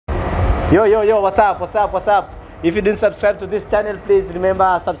Yo, what's up? If you didn't subscribe to this channel, please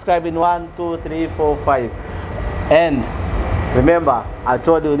remember subscribe in 1, 2, 3, 4, 5. And remember, I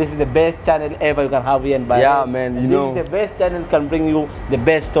told you this is the best channel ever you can have here in Bahrain. Yeah, man, and this is the best channel can bring you the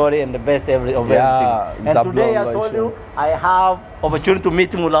best story and the best of everything. And today I told you I have opportunity to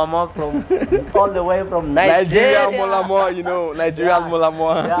meet Mulamwah from all the way from Nigeria. Mulamwah, Nigerian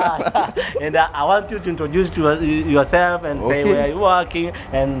Mulamwah. Yeah. And I want you to introduce yourself and say where you're working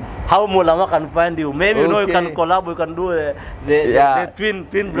and how Mulamwah can find you. Maybe you can collab, you can do the twin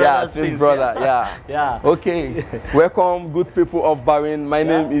brothers. Yeah, twin brother. Yeah. Okay. Welcome, good people of Bahrain. My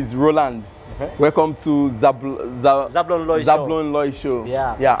name is Roland. Welcome to Zablon Loy Show.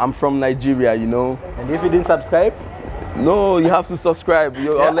 Yeah, I'm from Nigeria, And if you didn't subscribe? No, you have to subscribe,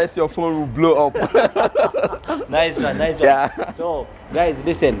 unless your phone will blow up. Nice one. Yeah. So, guys,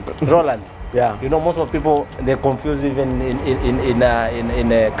 listen, Roland. Yeah. Most of people, they're confused even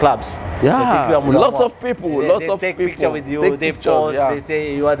in clubs. Yeah. Lots of people. They take picture with you. They post. They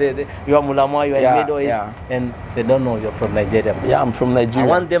say you are Mulamwah. You are in Middle East, and they don't know you're from Nigeria. Yeah, I'm from Nigeria. I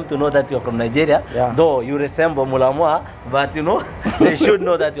want them to know that you're from Nigeria. Yeah. Though you resemble Mulamwah, but they should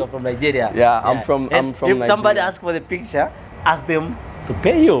know that you're from Nigeria. Yeah, I'm from Nigeria. If somebody asks for the picture, ask them to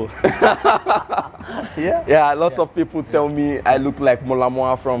pay you. Yeah, lots of people tell me I look like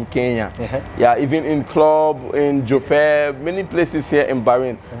Mulamwah from Kenya. Yeah, even in club, in Jofair, many places here in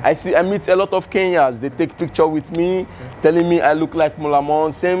Bahrain. I meet a lot of Kenyans. They take picture with me, telling me I look like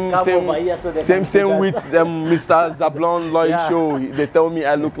Mulamwah. Same with Mr. Zablon Loy Show. They tell me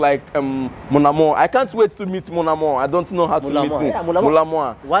I look like Mulamwah. I can't wait to meet Mulamwah. I don't know how to meet him.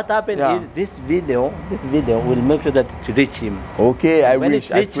 Mulamwah. What happened is this video will make sure that it reach him. Okay, I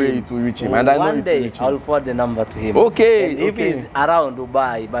pray it will reach him. And I know it will reach him. I'll forward the number to him. Okay. And if he's around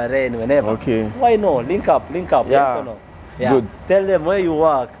Dubai, Bahrain, whenever, why not? Link up. Yeah. Yes or no? Yeah. Good. Tell them where you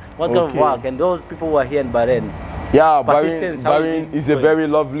work, what kind of work, and those people who are here in Bahrain. Yeah, Bahrain is a very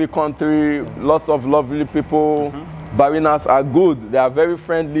lovely country. Lots of lovely people. Bahrainers are good. They are very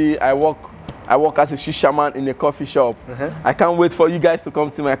friendly. I work as a shisha man in a coffee shop. I can't wait for you guys to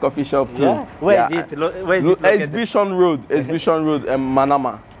come to my coffee shop too. Yeah. Where is it? Exhibition Road,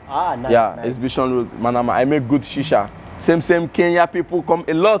 Manama. Nice. Exhibition Road, Manama. I make good shisha. Same Kenya people come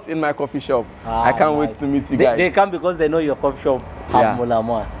a lot in my coffee shop. I can't wait to meet you guys. They come because they know your coffee shop have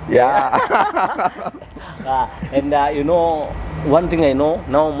Mulamwah. Yeah. And one thing I know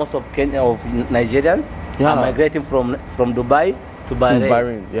now, most of Nigerians are migrating from Dubai to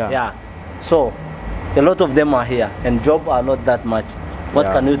Bahrain. Yeah. So a lot of them are here, and jobs are not that much. What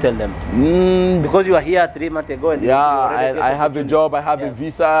can you tell them? Because you are here 3 months ago. And I have a job, I have a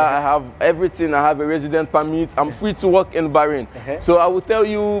visa, I have everything, I have a resident permit. I'm free to work in Bahrain. So I will tell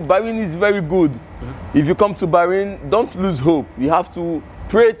you, Bahrain is very good. If you come to Bahrain, don't lose hope. You have to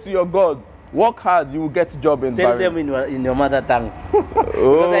pray to your God. Work hard, you will get a job in Bahrain. Tell them in your mother tongue.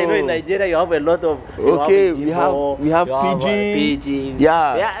 Because I know in Nigeria you have a lot of. We have pidgin.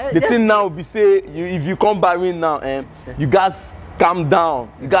 Yeah. The thing now be say if you come Bahrain now, you guys calm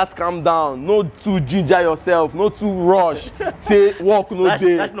down. No too ginger yourself. No too rush. Say work no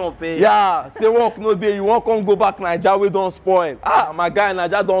day. That's no pay. Yeah. Say work no day. You won't come go back Nigeria. We don't spoil. My guy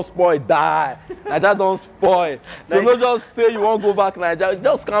Nigeria don't spoil. Die. Nigeria don't spoil. So no just say you won't go back Nigeria.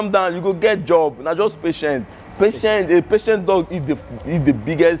 Just calm down. You go get job. Now just patient. A patient dog eat the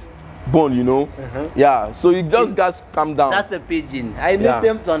biggest bone, Yeah, so you just guys calm down. That's a pidgin. I need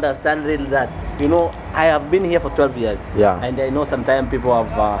them to understand really that, I have been here for 12 years. Yeah. And I know sometimes people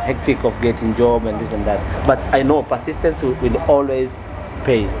have hectic of getting job and this and that. But I know persistence will always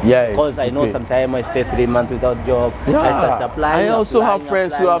pay. Yeah. Because I know sometimes I stay 3 months without job. Yeah. I start applying. I also have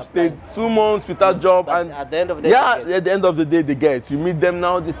friends who have stayed 2 months without job, and at the end of the day, at the end of the day they get. You meet them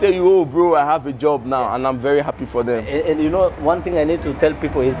now, they tell you, oh bro, I have a job now, and I'm very happy for them. And one thing I need to tell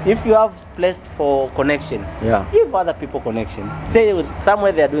people is, if you have placed for connection, give other people connections. Say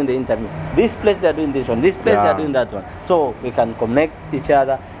somewhere they are doing the interview, this place they are doing this one, this place they are doing that one, so we can connect each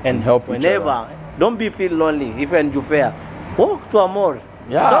other and help whenever. Each other. Don't feel lonely. If you're in Jofair, walk to Amor.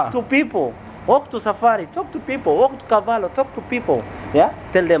 Talk to people. Walk to Safari. Talk to people. Walk to Cavallo. Talk to people. Yeah.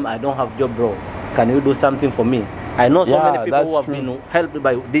 Tell them I don't have job, bro. Can you do something for me? I know so many people who have been helped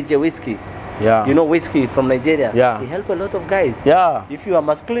by DJ Whiskey. Yeah. Whiskey from Nigeria. Yeah. He helped a lot of guys. Yeah. If you are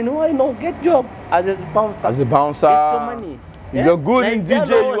masculine, why not get job as a bouncer? Get some money. If you're good in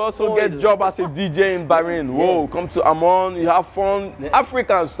DJ, you also get job as a DJ in Bahrain. Whoa, come to Amman, you have fun.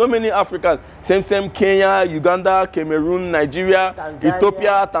 Africans, so many Africans. Same Kenya, Uganda, Cameroon, Nigeria, Tanzania.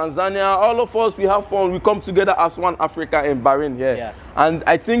 Ethiopia, Tanzania. All of us, we have fun. We come together as one Africa in Bahrain here. And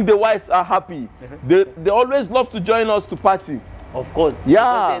I think the whites are happy. They always love to join us to party. Of course. Yeah.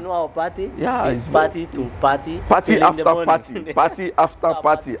 Because they know our party. Yeah. It's party to party. Party after party. Party after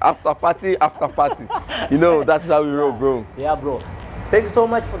party. After party after party. You know, that's how we roll, bro. Yeah, bro. Thank you so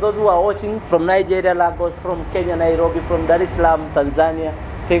much for those who are watching from Nigeria, Lagos, from Kenya, Nairobi, from Dar es Salaam, Tanzania.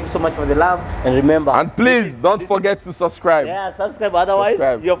 Thank you so much for the love. And remember. And please don't forget to subscribe. Yeah, subscribe. Otherwise,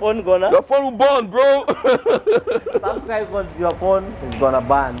 your phone Your phone will burn, bro. Subscribe because your phone is gonna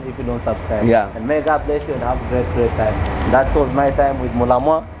burn if you don't subscribe. Yeah. And may God bless you and have a great time. That was my time with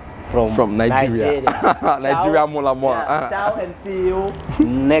Mulamwah from Nigeria. Nigeria Mulamwah. Yeah, ciao and see you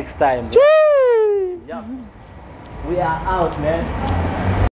next time. Yeah. We are out, man.